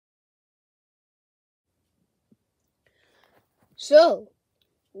So,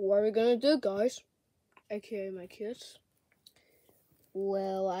 what are we gonna do, guys? AKA my kids.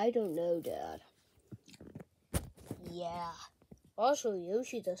 Well, I don't know, Dad. Yeah. Also,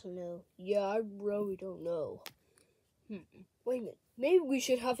 Yoshi doesn't know. Yeah, I really don't know. Wait a minute. Maybe we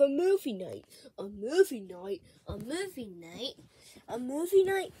should have a movie night. A movie night? A movie night? A movie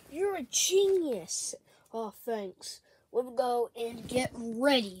night? You're a genius. Oh, thanks. We'll go and get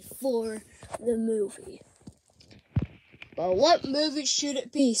ready for the movie. But what movie should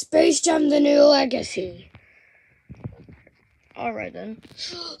it be? Space Jam: The New Legacy. Alright then.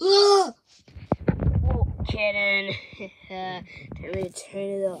 Oh, kidding. Time to turn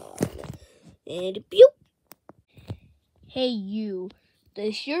it on. And pew! Hey you,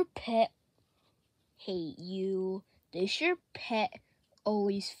 does your pet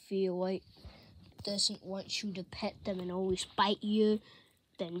always feel like doesn't want you to pet them and always bite you?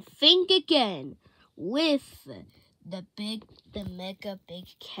 Then think again. With the mega big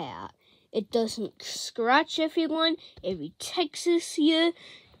cat, it doesn't scratch everyone, it texts you,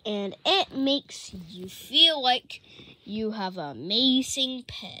 and it makes you feel like you have an amazing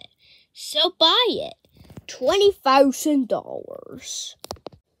pet. So buy it. $20,000.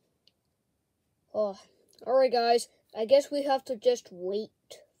 Oh, alright guys, I guess we have to just wait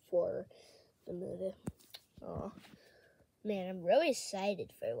for the movie. Oh, man, I'm really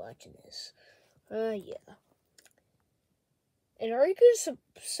excited for watching this. Yeah. And are you going to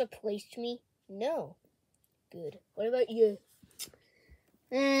suppose me? No. Good. What about you?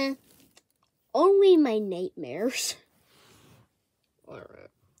 Only my nightmares. Alright.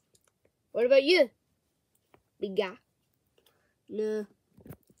 What about you? Big guy. No.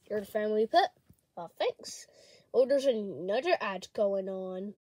 You're the family pet? Oh, thanks. Oh, there's another ad going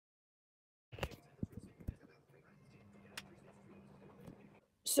on.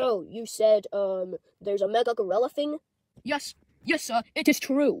 So, you said, there's a mega gorilla thing? Yes, sir, it is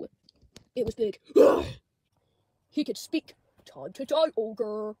true. It was big. He could speak. Time to die,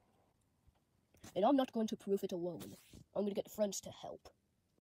 ogre. And I'm not going to prove it alone. I'm going to get friends to help.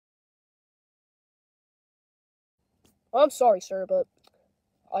 I'm sorry, sir, but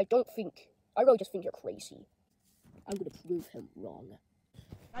I really just think you're crazy. I'm going to prove him wrong.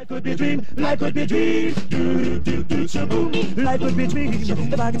 Life could be a dream, life could be a dream. Shaboom. Life could be a dream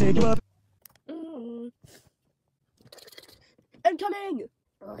if I can take you up. Incoming!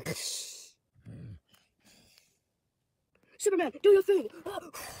 Superman, do your thing!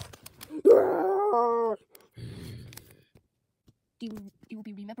 You will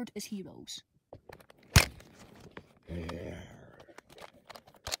be remembered as heroes.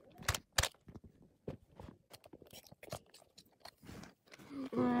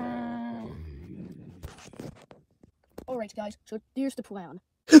 Alright guys, so here's the plan.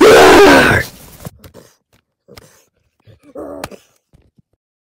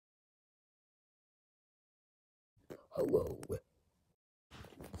 Hello.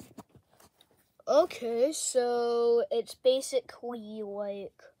 Okay, so it's basically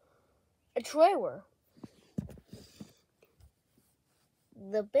like a trailer.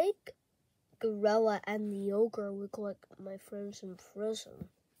 The big gorilla and the ogre look like my friends in prison.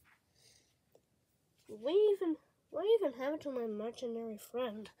 What even happened to my imaginary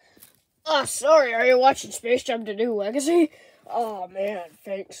friend? Oh, sorry, are you watching Space Jam: The New Legacy? Oh, man,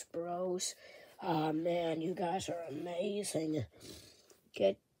 thanks, bros. Oh, man, you guys are amazing.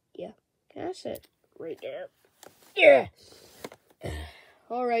 That's it. Right there. Yeah.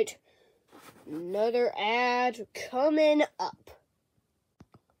 Alright. Another ad coming up.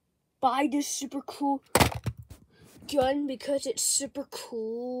 Buy this super cool gun because it's super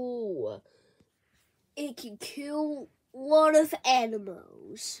cool. It can kill a lot of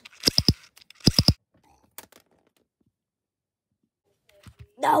animals.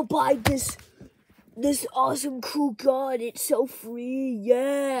 Now buy this awesome cool gun. It's so free.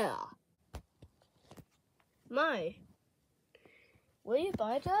 Yeah. Will you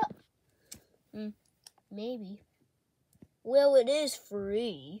buy that? Maybe. Well, it is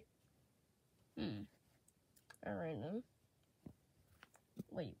free. Alright then.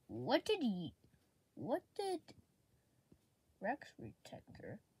 Wait, what did Rex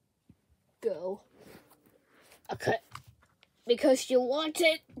Protector go? Okay. Because you want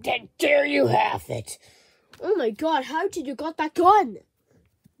it, then there you have it. Oh my god, how did you got that gun?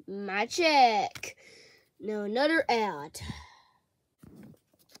 Magic. Now another ad.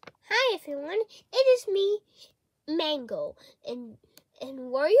 Hi everyone, it is me, Mango. And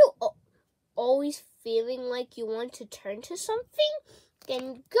were you always feeling like you want to turn to something?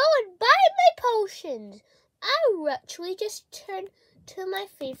 Then go and buy my potions. I actually just turned to my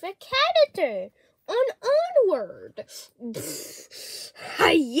favorite character. onward.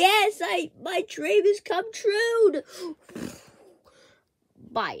 Yes, my dream has come true.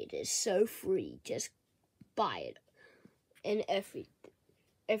 Buy it. It's so free. Just buy it. And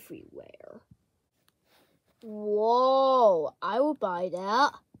everywhere. Whoa, I will buy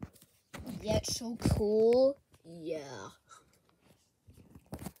that. That's so cool. Yeah.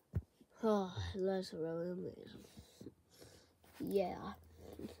 Oh, that's really amazing. Yeah.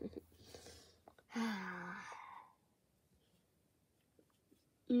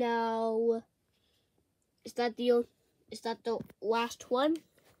 Now, is that the last one?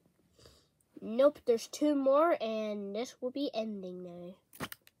 Nope, there's 2 more, and this will be ending now.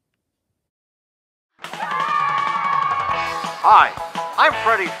 Hi, I'm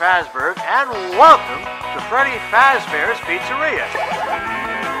Freddy Fazbear, and welcome to Freddy Fazbear's Pizzeria.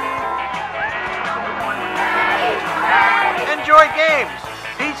 Enjoy games,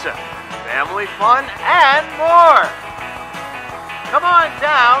 pizza, family fun, and more. Come on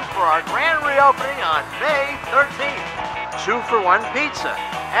down for our grand reopening on May 13th. 2-for-1 pizza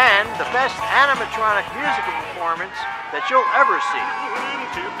and the best animatronic musical performance that you'll ever see.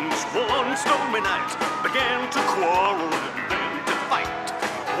 Kittens one stormy night began to quarrel and then to fight.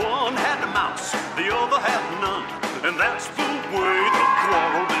 One had a mouse, the other had none, and that's the way the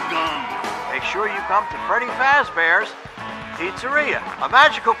quarrel begun. Make sure you come to Freddy Fazbear's Pizzeria, a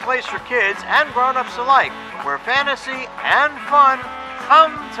magical place for kids and grown-ups alike, where fantasy and fun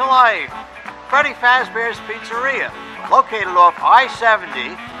come to life. Freddy Fazbear's Pizzeria, located off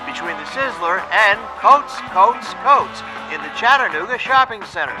I-70 between the Sizzler and Coates in the Chattanooga Shopping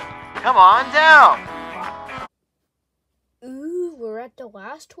Center. Come on down. Ooh, we're at the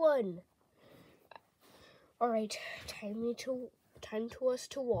last one. All right, time to us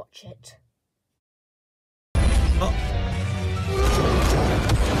to watch it.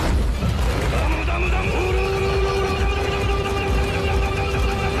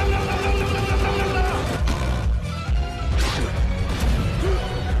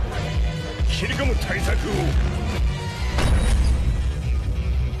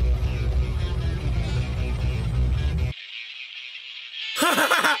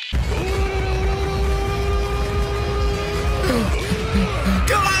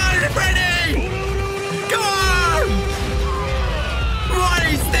 Come on, Freddy! Come on! What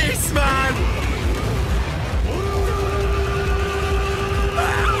is this, man?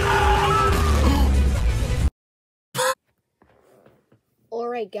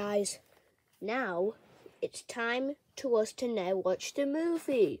 Alright guys, now it's time to us to now watch the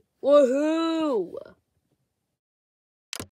movie. Woohoo!